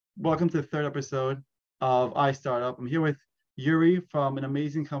welcome to the third episode of iStartup. I'm here with Yuri from an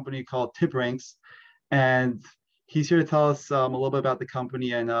amazing company called TipRanks, and he's here to tell us a little bit about the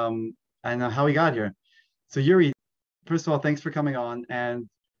company and how he got here. So Yuri, first of all, thanks for coming on and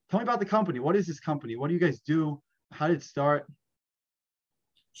tell me about the company. What is this company? What do you guys do? How did it start?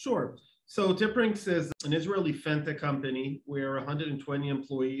 Sure. So TipRanks is an Israeli fintech company. We're 120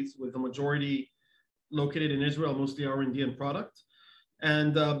 employees with the majority located in Israel, mostly R&D and product.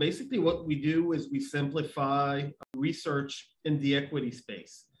 And basically what we do is we simplify research in the equity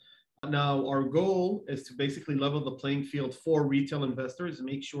space. Now, our goal is to basically level the playing field for retail investors and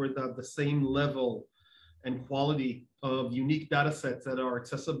make sure that the same level and quality of unique data sets that are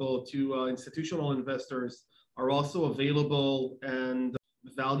accessible to institutional investors are also available and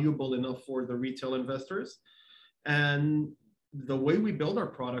valuable enough for the retail investors. And the way we build our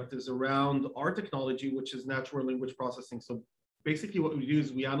product is around our technology, which is natural language processing. So basically what we do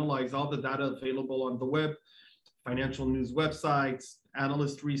is we analyze all the data available on the web, financial news websites,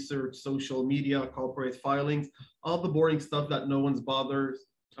 analyst research, social media, corporate filings, all the boring stuff that no one bothers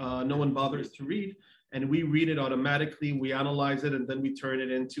to read. And we read it automatically, we analyze it, and then we turn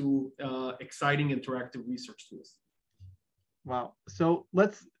it into exciting interactive research tools. Wow. So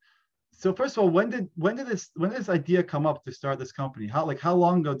first of all, when did this idea come up to start this company? How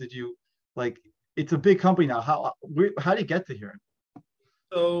long ago did you it's a big company now. How did you get to here?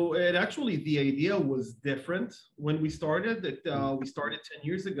 So the idea was different when we started. We started 10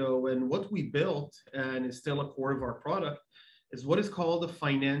 years ago, and what we built, and is still a core of our product, is what is called a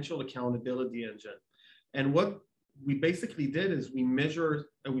financial accountability engine. And what we basically did is we measure,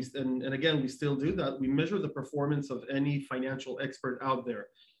 and again, we still do that, we measure the performance of any financial expert out there,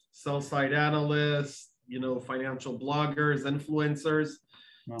 sell-side analysts, financial bloggers, influencers,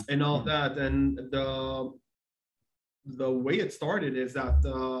 wow, and all that. And the way it started is that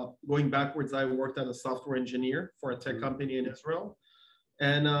going backwards, I worked as a software engineer for a tech company in Israel.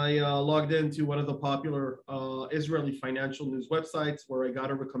 And I logged into one of the popular Israeli financial news websites where I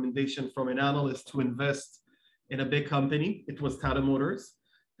got a recommendation from an analyst to invest in a big company. It was Tata Motors.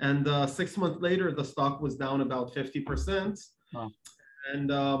 And 6 months later, the stock was down about 50%. Wow. And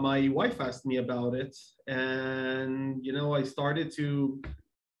my wife asked me about it. And,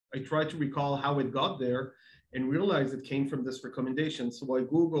 I tried to recall how it got there and realized it came from this recommendation. So I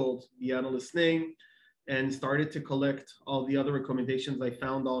Googled the analyst's name and started to collect all the other recommendations I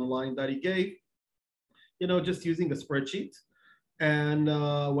found online that he gave, just using a spreadsheet. And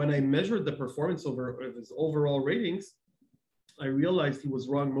when I measured the performance of his overall ratings, I realized he was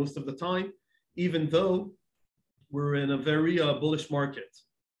wrong most of the time, even though we're in a very bullish market.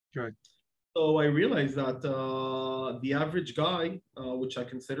 Right. So I realized that the average guy, which I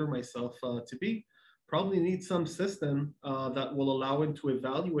consider myself to be, probably needs some system that will allow him to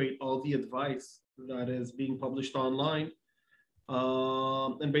evaluate all the advice that is being published online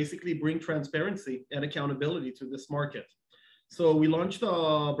and basically bring transparency and accountability to this market. So we launched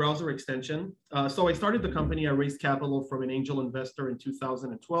a browser extension. So I started the company. I raised capital from an angel investor in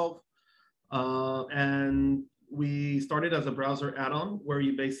 2012. And we started as a browser add-on where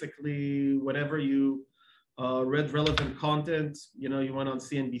you basically, whenever you read relevant content, you went on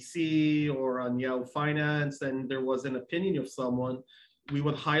CNBC or on Yahoo Finance and there was an opinion of someone, we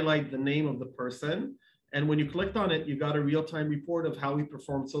would highlight the name of the person. And when you clicked on it, you got a real-time report of how he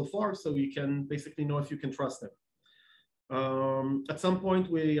performed so far. So you can basically know if you can trust him. At some point,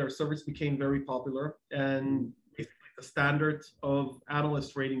 our service became very popular and basically the standard of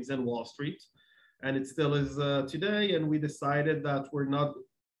analyst ratings in Wall Street. And it still is today. And we decided that we're not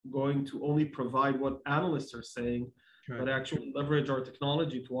going to only provide what analysts are saying, right, but actually leverage our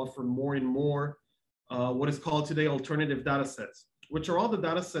technology to offer more and more what is called today alternative data sets, which are all the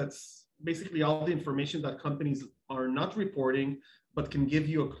data sets, basically all the information that companies are not reporting, but can give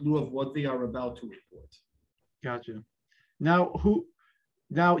you a clue of what they are about to report. Gotcha. Now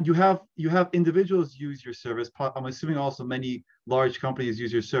you have individuals use your service. I'm assuming also many large companies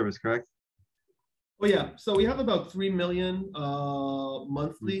use your service, correct? Oh yeah, so we have about 3 million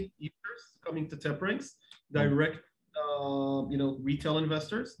monthly users coming to TipRanks, direct, retail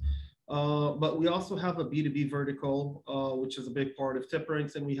investors. But we also have a B2B vertical, which is a big part of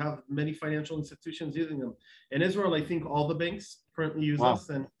TipRanks, and we have many financial institutions using them. In Israel, I think all the banks currently use us,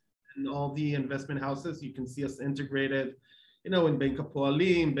 and all the investment houses. You can see us integrated, in Bank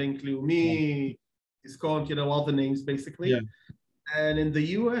Hapoalim, Bank Leumi, Discount, all the names basically. Yeah. And in the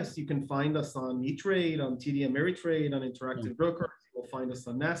US, you can find us on E-Trade, on TD Ameritrade, on Interactive Brokers. You'll find us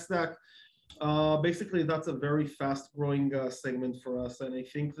on NASDAQ. Basically, that's a very fast growing segment for us. And I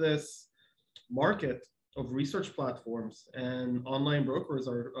think this market of research platforms, and online brokers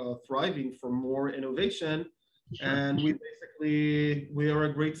are thriving for more innovation. Sure. And we are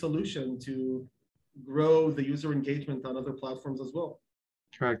a great solution to grow the user engagement on other platforms as well.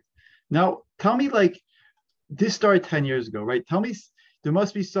 Correct. Now, tell me, like, this started 10 years ago, right? Tell me, there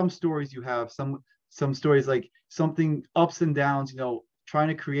must be some stories you have, some stories like something ups and downs, trying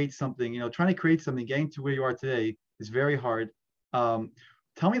to create something, getting to where you are today is very hard. Um,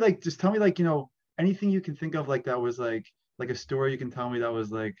 tell me like, anything you can think of like that was like a story you can tell me that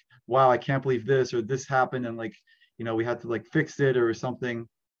was like, wow, I can't believe this or this happened and like, we had to like fix it or something.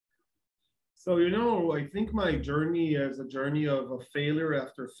 So, I think my journey is a journey of a failure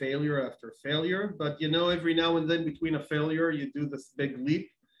after failure after failure. But, every now and then between a failure, you do this big leap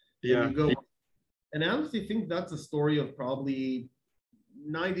and Yeah, you go. And I honestly think that's a story of probably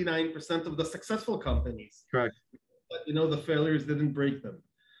 99% of the successful companies. correct. But, the failures didn't break them.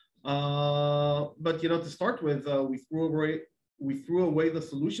 But, to start with, we threw away the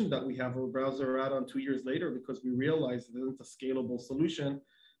solution that we have our browser add-on 2 years later because we realized it isn't a scalable solution,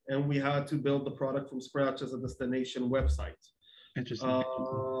 and we had to build the product from scratch as a destination website. Interesting.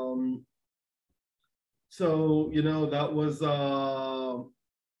 So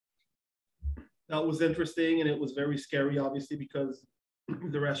that was interesting, and it was very scary, obviously, because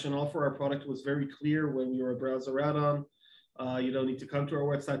the rationale for our product was very clear. When you're a browser add-on, you don't need to come to our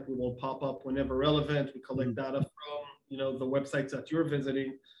website. We will pop up whenever relevant. We collect data from the websites that you're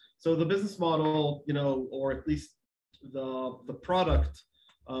visiting. So the business model, or at least the product,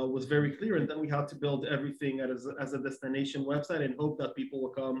 was very clear. And then we had to build everything as a destination website and hope that people will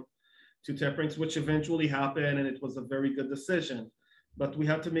come to TipRanks, which eventually happened, and it was a very good decision. But we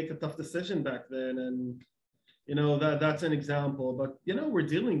had to make a tough decision back then, and that's an example. But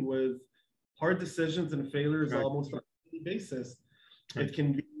we're dealing with hard decisions and failures Correct. almost on a daily basis. Correct. It can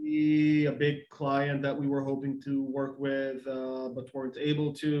be a big client that we were hoping to work with, but weren't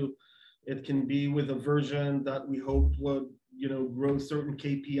able to. It can be with a version that we hoped would, grow certain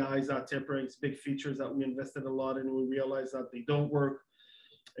KPIs at TipRanks, big features that we invested a lot in, and we realized that they don't work.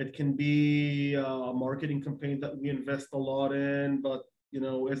 It can be a marketing campaign that we invest a lot in, but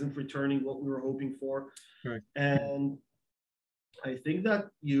isn't returning what we were hoping for. Correct. And I think that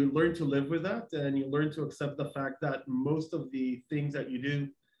you learn to live with that, and you learn to accept the fact that most of the things that you do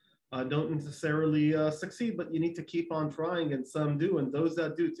don't necessarily succeed, but you need to keep on trying, and some do, and those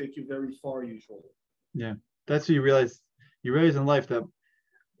that do take you very far usually. Yeah, that's what you realize. You realize in life that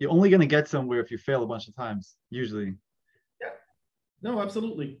you're only going to get somewhere if you fail a bunch of times, usually. Yeah, no,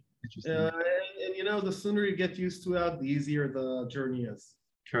 absolutely. Interesting. And the sooner you get used to it, the easier the journey is.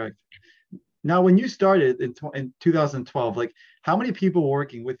 Correct. Now, when you started in 2012, like how many people were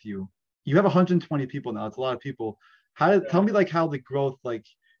working with you? You have 120 people now. It's a lot of people. Tell Yeah. me like how the growth, like,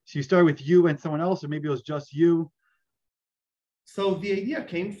 so you started with you and someone else, or maybe it was just you. So the idea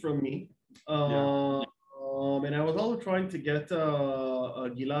came from me. Yeah. And I was always trying to get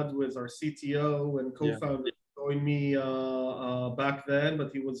Gilad, who is our CTO and Yeah. co-founder, to join me back then,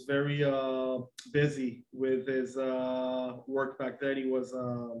 but he was very busy with his work back then. He was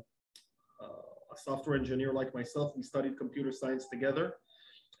a software engineer like myself. We studied computer science together,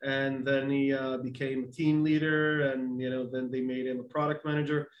 and then he became a team leader, and then they made him a product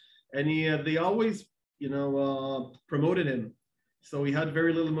manager, and they always promoted him. So he had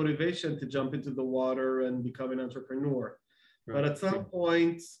very little motivation to jump into the water and become an entrepreneur. Right. But at some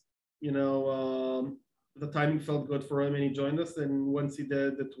point, the timing felt good for him, and he joined us. And once he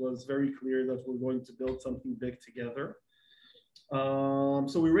did, it was very clear that we're going to build something big together.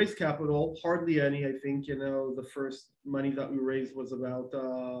 So we raised capital, hardly any. I think the first money that we raised was about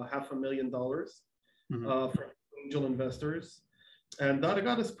 $500,000 from angel investors, and that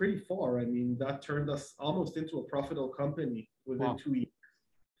got us pretty far. I mean, that turned us almost into a profitable company within 2 years.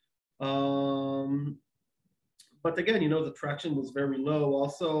 But again, the traction was very low.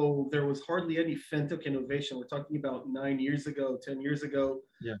 Also, there was hardly any fintech innovation. We're talking about 9 years ago, 10 years ago.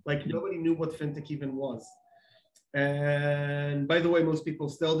 Yeah. Like nobody knew what fintech even was. And by the way, most people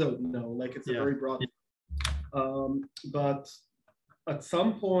still don't know. Like it's a very broad. But at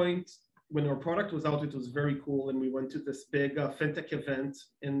some point, when our product was out, it was very cool, and we went to this big fintech event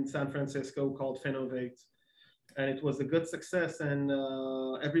in San Francisco called Finovate, and it was a good success. And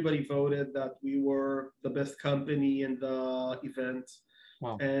everybody voted that we were the best company in the event.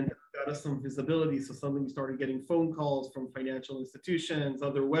 Wow. And got us some visibility. So suddenly we started getting phone calls from financial institutions,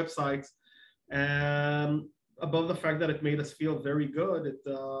 other websites, and above the fact that it made us feel very good,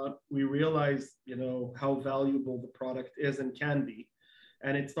 we realized, how valuable the product is and can be.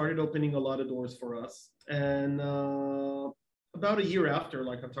 And it started opening a lot of doors for us. And about a year after,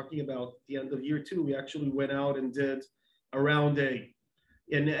 like I'm talking about the end of year two, we actually went out and did a round A.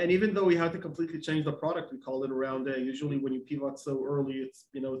 And even though we had to completely change the product, we called it a round A. Usually when you pivot so early,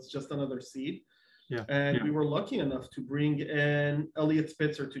 it's just another seed. Yeah. And we were lucky enough to bring in Elliot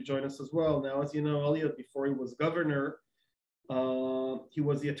Spitzer to join us as well. Now, as you know, Elliot, before he was governor, he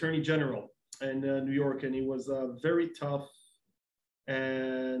was the attorney general in New York, and he was a very tough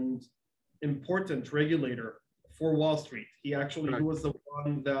and important regulator for Wall Street. He was the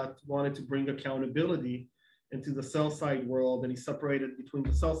one that wanted to bring accountability into the sell side world, and he separated between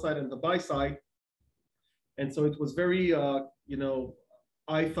the sell side and the buy side. And so it was very,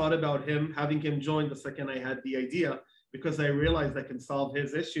 I thought about having him join the second I had the idea, because I realized I can solve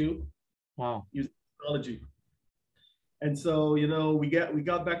his issue. Wow. Using technology. And so, we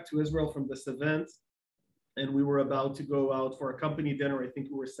got back to Israel from this event, and we were about to go out for a company dinner. I think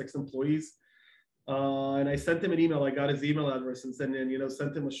we were 6 employees. And I sent him an email. I got his email address and sent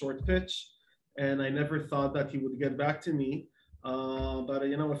him a short pitch. And I never thought that he would get back to me. But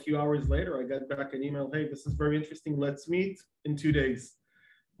a few hours later, I got back an email. Hey, this is very interesting. Let's meet in 2 days.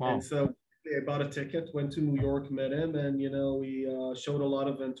 Wow. And so I bought a ticket, went to New York, met him, and we showed a lot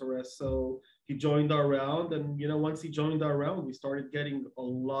of interest. So he joined our round, and once he joined our round, we started getting a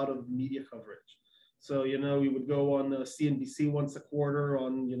lot of media coverage. So we would go on CNBC once a quarter,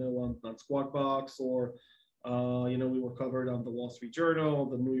 on Squawk Box, or we were covered on the Wall Street Journal,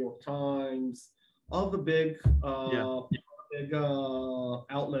 the New York Times, all the big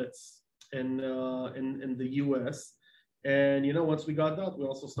outlets in the U.S. And once we got that, we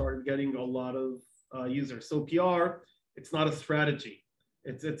also started getting a lot of users. So PR, it's not a strategy.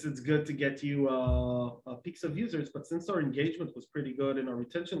 It's good to get you peaks of users, but since our engagement was pretty good and our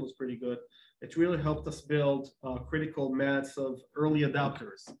retention was pretty good, it really helped us build a critical mass of early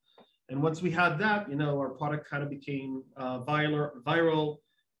adopters. And once we had that, our product kind of became viral.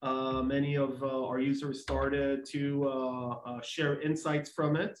 Many of our users started to share insights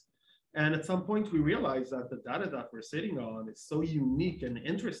from it. And at some point, we realized that the data that we're sitting on is so unique and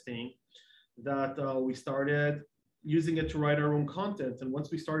interesting that we started using it to write our own content. And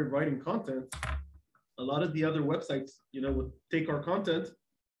once we started writing content, a lot of the other websites, would take our content.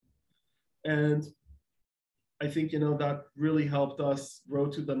 And I think, that really helped us grow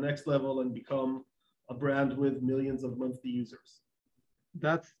to the next level and become a brand with millions of monthly users.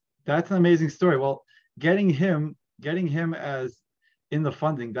 That's an amazing story. Well, getting him as in the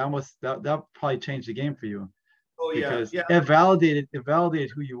funding, that probably changed the game for you. Oh yeah, because it validated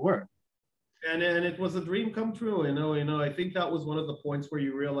who you were. And it was a dream come true. I think that was one of the points where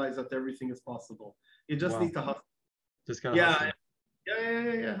you realize that everything is possible. You just need to hustle. Just gotta hustle.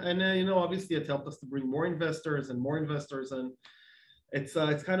 Yeah. And obviously it helped us to bring more investors, and it's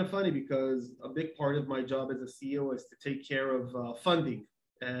kind of funny because a big part of my job as a CEO is to take care of funding.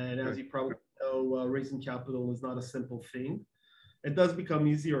 And as you probably know, raising capital is not a simple thing. It does become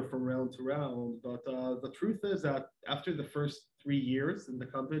easier from round to round, but the truth is that after the first 3 years in the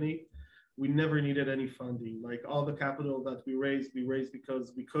company, we never needed any funding. Like all the capital that we raised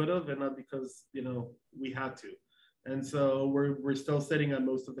because we could have, and not because we had to. And so we're still sitting on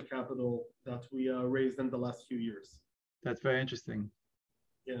most of the capital that we raised in the last few years. That's very interesting.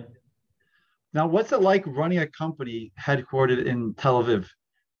 Yeah. Now, what's it like running a company headquartered in Tel Aviv?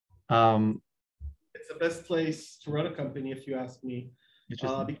 It's the best place to run a company, if you ask me.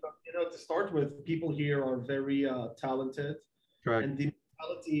 Because to start with, people here are very talented. Correct. And the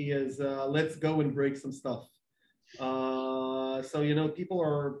mentality is let's go and break some stuff. So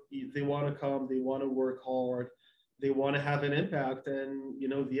people they want to come, they want to work hard, they want to have an impact, and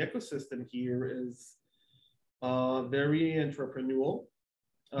the ecosystem here is very entrepreneurial.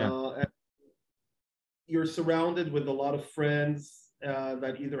 And you're surrounded with a lot of friends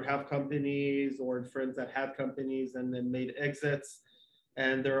that either have companies or friends that had companies and then made exits.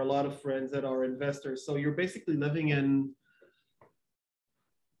 And there are a lot of friends that are investors. So you're basically living in,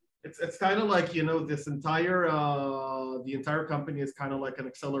 it's kind of like, this entire, the entire company is kind of like an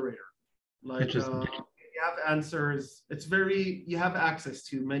accelerator. Like you have answers. You have access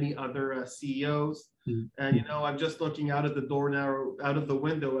to many other CEOs. Mm-hmm. And, I'm just looking out of the door now, out of the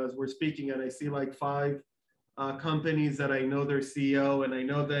window as we're speaking, and I see like 5 companies that I know their CEO and I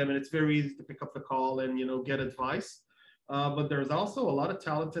know them, and it's very easy to pick up the call and get advice. But there's also a lot of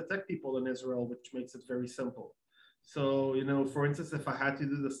talented tech people in Israel, which makes it very simple. So for instance, if I had to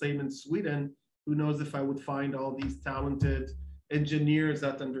do the same in Sweden, who knows if I would find all these talented engineers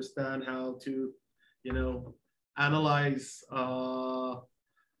that understand how to analyze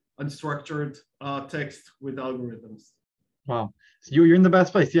unstructured text with algorithms. Wow, so you're in the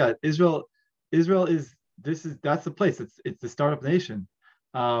best place. Yeah, Israel is that's the place. It's the startup nation.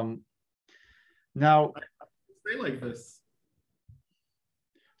 Um, now, I say like this.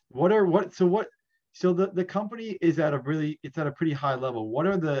 what are what so what so the company is at a really it's at a pretty high level. What do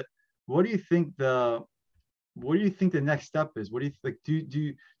you think what do you think the next step is? What do you like? Do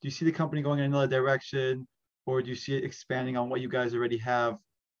you see the company going in another direction, or do you see it expanding on what you guys already have?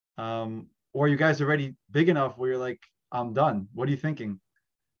 Or are you guys already big enough where you're like, I'm done? What are you thinking?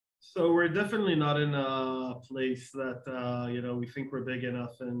 So we're definitely not in a place that we think we're big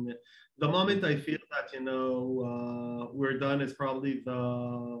enough. And the moment I feel that we're done is probably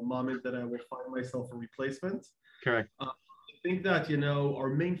the moment that I will find myself a replacement. Correct. I think that our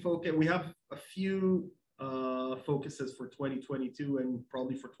main focus. We have a few focuses for 2022 and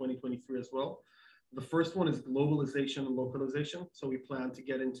probably for 2023 as well. The first one is globalization and localization. So we plan to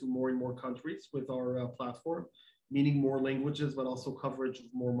get into more and more countries with our platform, meaning more languages, but also coverage of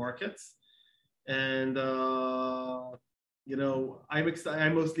more markets. And I'm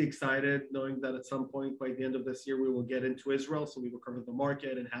mostly excited knowing that at some point by the end of this year we will get into Israel, so we will cover the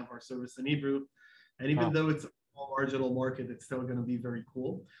market and have our service in Hebrew. And even Wow. though it's a marginal market, it's still going to be very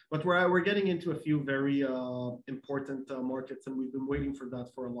cool. But we're getting into a few very important markets, and we've been waiting for that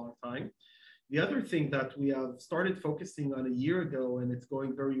for a long time. The other thing that we have started focusing on a year ago, and it's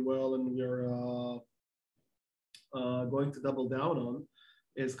going very well, and we're going to double down on,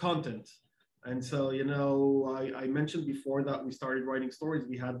 is content. And so, I mentioned before that we started writing stories.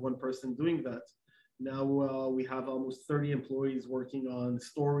 We had one person doing that. Now we have almost 30 employees working on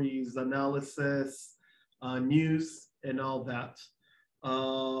stories, analysis, news, and all that.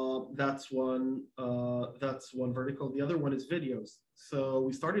 That's one. That's one vertical. The other one is videos. So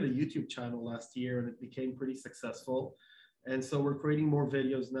we started a YouTube channel last year, and it became pretty successful. And so we're creating more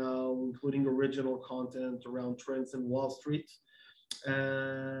videos now, including original content around trends in Wall Street.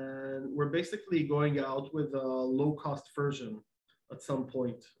 And we're basically going out with a low-cost version at some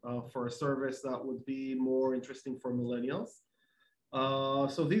point for a service that would be more interesting for millennials.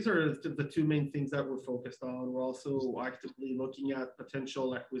 So these are the two main things that we're focused on. We're also actively looking at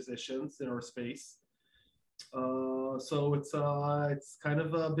potential acquisitions in our space. So it's kind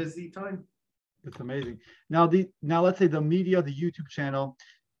of a busy time. That's amazing. Now let's say the media, the YouTube channel,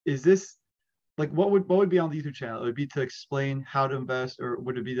 is this like what would be on the YouTube channel? It would be to explain how to invest, or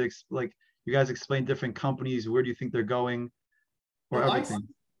would it be to like you guys explain different companies, where do you think they're going, or So everything?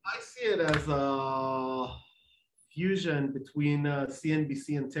 I see it as a fusion between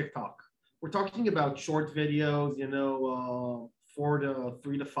CNBC and TikTok. We're talking about short videos,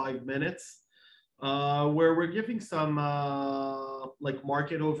 3 to 5 minutes, where we're giving some like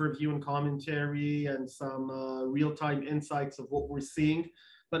market overview and commentary and some real-time insights of what we're seeing,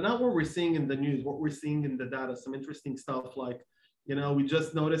 but not what we're seeing in the news, what we're seeing in the data, some interesting stuff like, we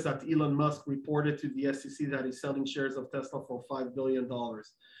just noticed that Elon Musk reported to the SEC that he's selling shares of Tesla for $5 billion.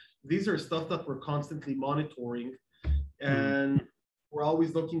 These are stuff that we're constantly monitoring, Mm, and we're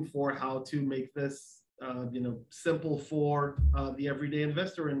always looking for how to make this, simple for the everyday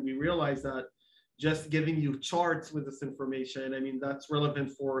investor. And we realize that just giving you charts with this information, I mean, that's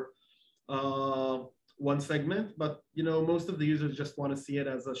relevant for one segment, but most of the users just want to see it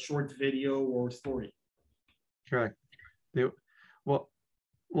as a short video or story. correct. They, well,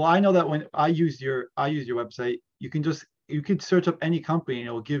 well, I know that when I use your website, you can search up any company and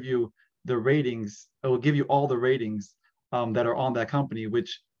it will give you the ratings. It will give you all the ratings that are on that company,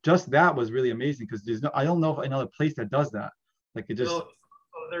 which just that was really amazing because there's no I don't know of another place that does that. Like it just So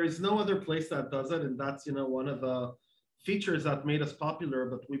there is no other place that does it, and that's one of the features that made us popular.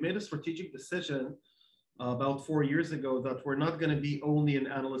 But we made a strategic decision about 4 years ago that we're not going to be only an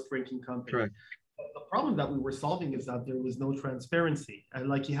analyst ranking company. correct. The problem that we were solving is that there was no transparency, and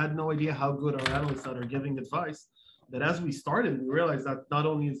like you had no idea how good our analysts that are giving advice. That as we started, we realized that not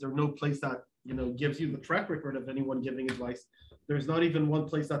only is there no place that gives you the track record of anyone giving advice, there's not even one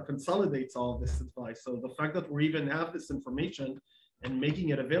place that consolidates all of this advice. So the fact that we even have this information and making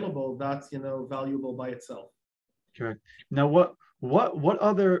it available, that's valuable by itself. Correct. Now, what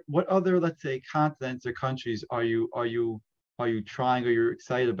other let's say continents or countries are you trying or you're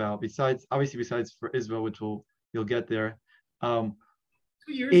excited about besides obviously besides for Israel, which you'll get there. Um,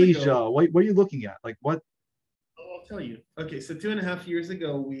 2 years ago, Asia, what are you looking at? Like what? I'll tell you. Okay, so 2.5 years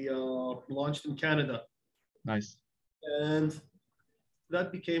ago, we launched in Canada, Nice. and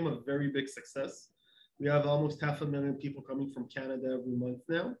that became a very big success. We have almost 500,000 people coming from Canada every month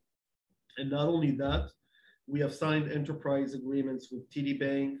now. And not only that, we have signed enterprise agreements with TD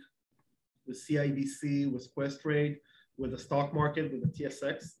Bank, with CIBC, with Questrade, with the stock market, with the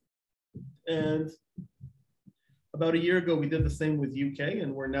TSX. And About a year ago, we did the same with UK,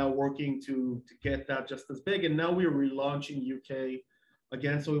 and we're now working to get that just as big. And now we're relaunching UK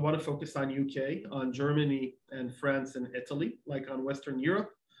again. So we want to focus on UK, on Germany and France and Italy, like on Western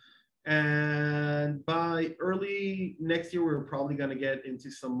Europe. And by early next year, we're probably going to get into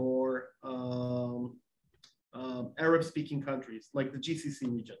some more Arab-speaking countries, like the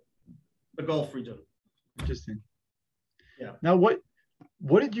GCC region, the Gulf region. Interesting. Yeah. Now, what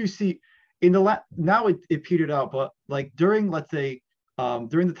did you see in now it petered out, but like during, let's say,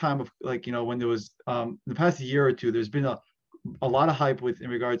 during the time of, like, when there was the past year or two, there's been a lot of hype in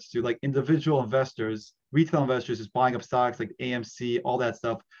regards to like individual investors, retail investors just buying up stocks like AMC, all that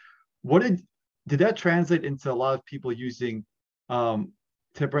stuff. What did that translate into a lot of people using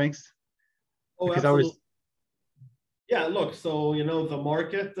TipRanks? Oh, Because I was absolutely. Yeah, look, so the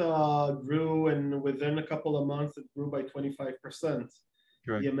market grew, and within a couple of months, it grew by 25%. The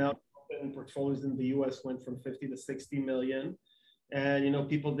correct. amount of open portfolios in the US went from 50 to 60 million. And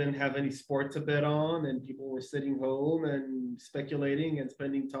people didn't have any sport to bet on, and people were sitting home and speculating and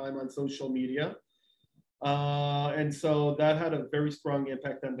spending time on social media. And so that had a very strong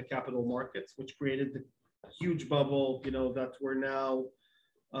impact on the capital markets, which created the huge bubble, that we're now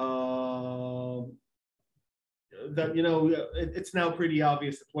that it's now pretty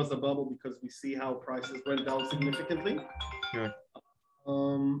obvious it was a bubble because we see how prices went down significantly. Correct.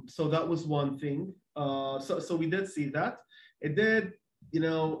 So that was one thing. So we did see that. It did,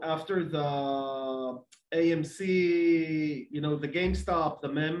 after the AMC, the GameStop, the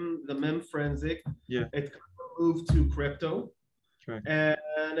meme frenzy, Yeah. it kind of moved to crypto. Correct.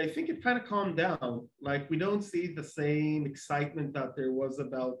 And I think it kind of calmed down. Like, we don't see the same excitement that there was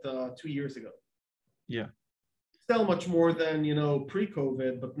about 2 years ago. Yeah. Still much more than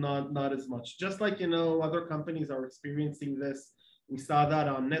pre-COVID, but not as much. Just like other companies are experiencing this. We saw that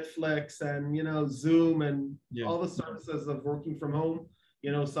on Netflix and Zoom and all the services of working from home.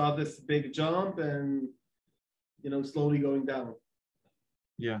 Saw this big jump and slowly going down.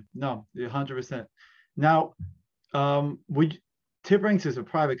 Yeah. No, 100%. Now, TipRanks is a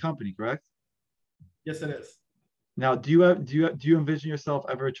private company, correct? Yes, it is. Now, do you envision yourself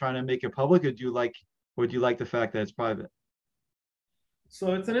ever trying to make it public, or do you like the fact that it's private?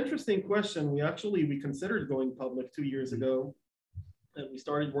 So it's an interesting question. We considered going public 2 years ago, and we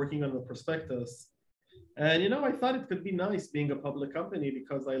started working on the prospectus. And I thought it could be nice being a public company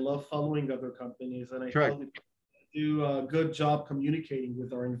because I love following other companies, and I Correct. thought we could do a good job communicating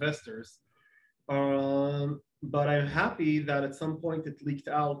with our investors. But I'm happy that at some point it leaked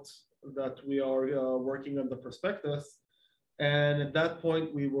out that we are working on the prospectus. And at that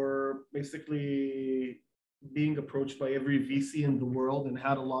point, we were basically being approached by every VC in the world and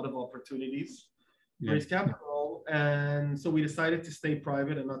had a lot of opportunities to raise capital. And so we decided to stay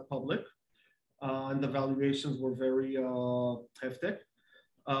private and not public. And the valuations were very hefty.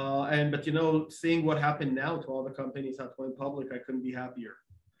 But seeing what happened now to all the companies that went public, I couldn't be happier.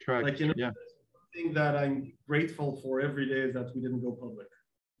 Correct. Like, the thing that I'm grateful for every day is that we didn't go public.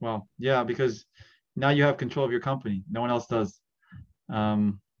 Well, yeah, because now you have control of your company. No one else does.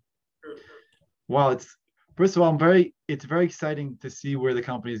 Well, first of all, it's very exciting to see where the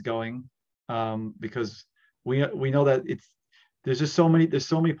company is going, because we know that there's so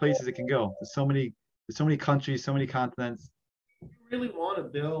many places it can go. There's so many countries, so many continents. You really want to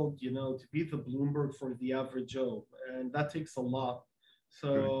build, to be the Bloomberg for the average Joe, and that takes a lot.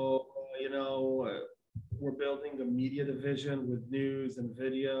 So, we're building a media division with news and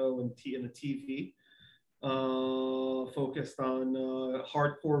video and a TV, focused on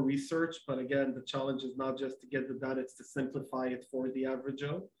hardcore research. But again, the challenge is not just to get the data, it's to simplify it for the average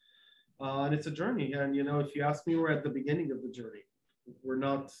Joe. And it's a journey. And, if you ask me, we're at the beginning of the journey. We're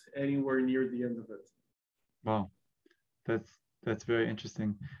not anywhere near the end of it. Wow. That's very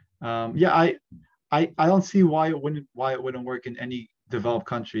interesting. Yeah, I don't see why it wouldn't work in any developed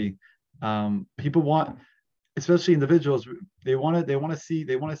country. People want, especially individuals, they want to see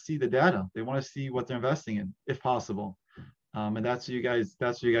the data. They want to see what they're investing in, if possible. And that's what you guys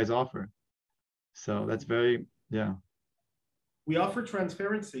offer. So that's very, yeah. We offer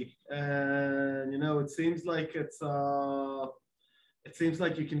transparency, and it seems like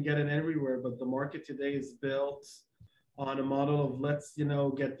you can get it everywhere, but the market today is built on a model of let's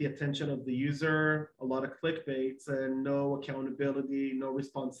get the attention of the user, a lot of clickbaits, and no accountability, no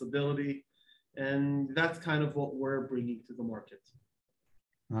responsibility. And that's kind of what we're bringing to the market.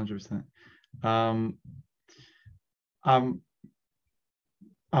 100%.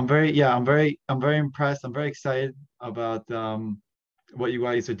 I'm very impressed. I'm very excited about what you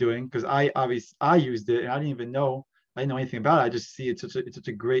guys are doing, because I used it and I didn't know anything about it. I just see it's such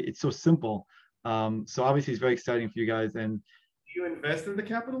a great, it's so simple. So obviously it's very exciting for you guys. And Do you invest in the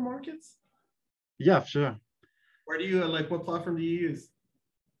capital markets? yeah, sure. Where do you like? What platform do you use?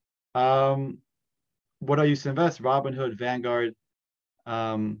 Um, what I used to invest, Robinhood, Vanguard.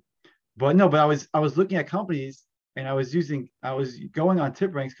 Um, but no, but I was looking at companies and I was going on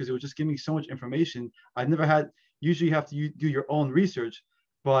TipRanks because it was just giving me so much information. I've never had usually you have to do your own research,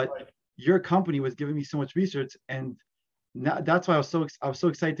 but Right. your company was giving me so much research, and now, that's why I was so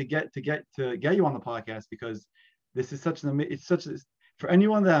excited to get you on the podcast because this is such an it's such a, for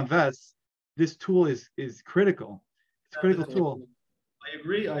anyone that invests, this tool is critical. It's a critical Definitely. tool. I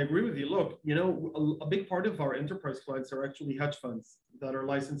agree. I agree with you. Look, you know, a big part of our enterprise clients are actually hedge funds that are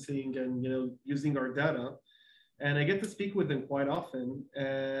licensing and using our data. And I get to speak with them quite often,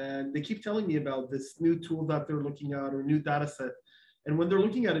 and they keep telling me about this new tool that they're looking at or new data set. And when they're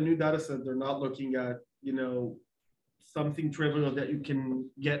looking at a new data set, they're not looking at something trivial that you can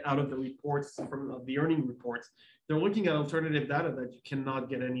get out of the reports from the earning reports. They're looking at alternative data that you cannot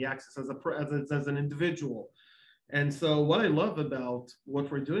get any access as an individual. And so what I love about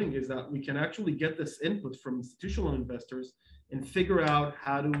what we're doing is that we can actually get this input from institutional investors and figure out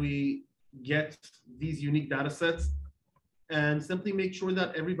how do we get these unique data sets and simply make sure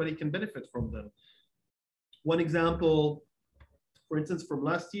that everybody can benefit from them. One example, for instance, from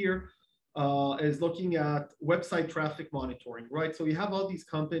last year, is looking at website traffic monitoring, right? So you have all these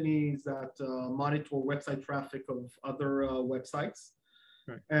companies that monitor website traffic of other websites,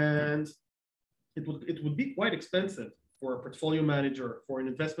 Right. and it would be quite expensive for a portfolio manager, for an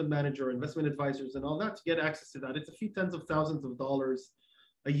investment manager, investment advisors, and all that to get access to that. It's a few tens of thousands of dollars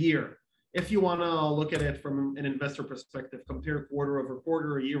a year. If you want to look at it from an investor perspective, compare quarter over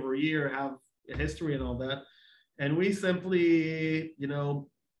quarter, year over year, have a history and all that. And we simply,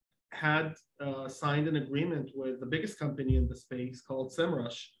 had signed an agreement with the biggest company in the space called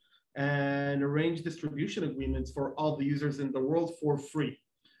SEMrush and arranged distribution agreements for all the users in the world for free.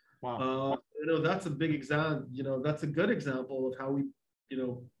 Wow. That's a big example. That's a good example of how we,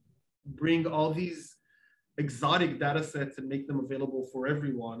 bring all these exotic data sets and make them available for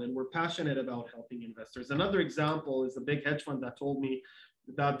everyone. And we're passionate about helping investors. Another example is a big hedge fund that told me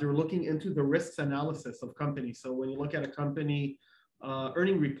that they're looking into the risks analysis of companies. So when you look at a company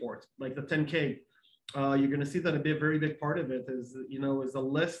earning report, like the 10K, you're going to see that very big part of it is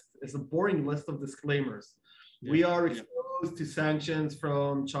a boring list of disclaimers. Yeah. We are exposed to sanctions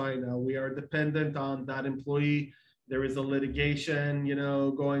from China. We are dependent on that employee. There is a litigation,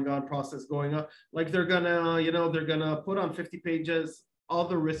 going on, process going on. Like they're gonna put on 50 pages all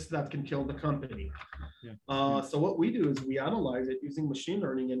the risks that can kill the company. Yeah. So what we do is we analyze it using machine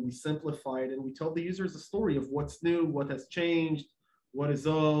learning and we simplify it and we tell the users a story of what's new, what has changed, what is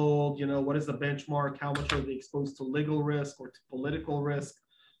old, what is the benchmark, how much are they exposed to legal risk or to political risk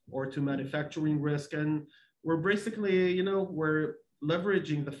or to manufacturing risk. And we're basically, we're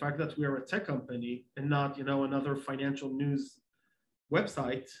leveraging the fact that we are a tech company and not, another financial news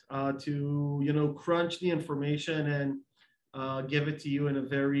website to, crunch the information and give it to you in a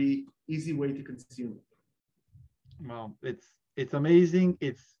very easy way to consume. Well, it's amazing.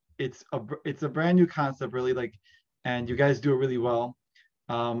 It's a brand new concept, really, and you guys do it really well.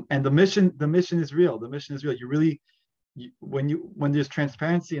 And the mission is real. The mission is real. When there's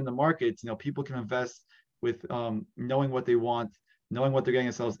transparency in the markets, people can invest with knowing what they want, knowing what they're getting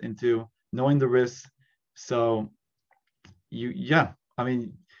themselves into, knowing the risks. So I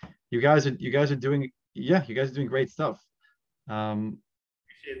mean, you guys are doing great stuff.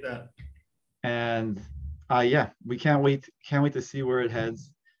 Appreciate that. And we can't wait to see where it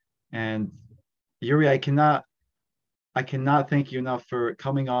heads. And Yuri, I cannot thank you enough for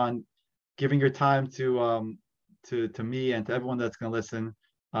coming on, giving your time to me and to everyone that's going to listen.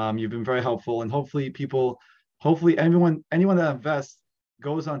 You've been very helpful, and hopefully anyone that invests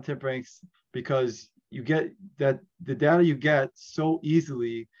goes on TipRanks because you get that the data you get so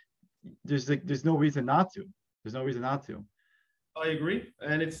easily. There's no reason not to. There's no reason not to. I agree,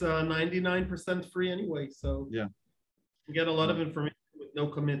 and it's 99% free anyway. So yeah, you get a lot of information with no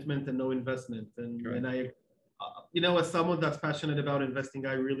commitment and no investment. And I, as someone that's passionate about investing,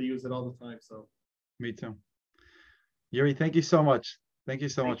 I really use it all the time. So me too. Yuri, thank you so much. Thank you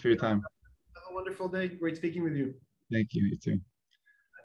so much for your time. Have a wonderful day. Great speaking with you. Thank you. You too.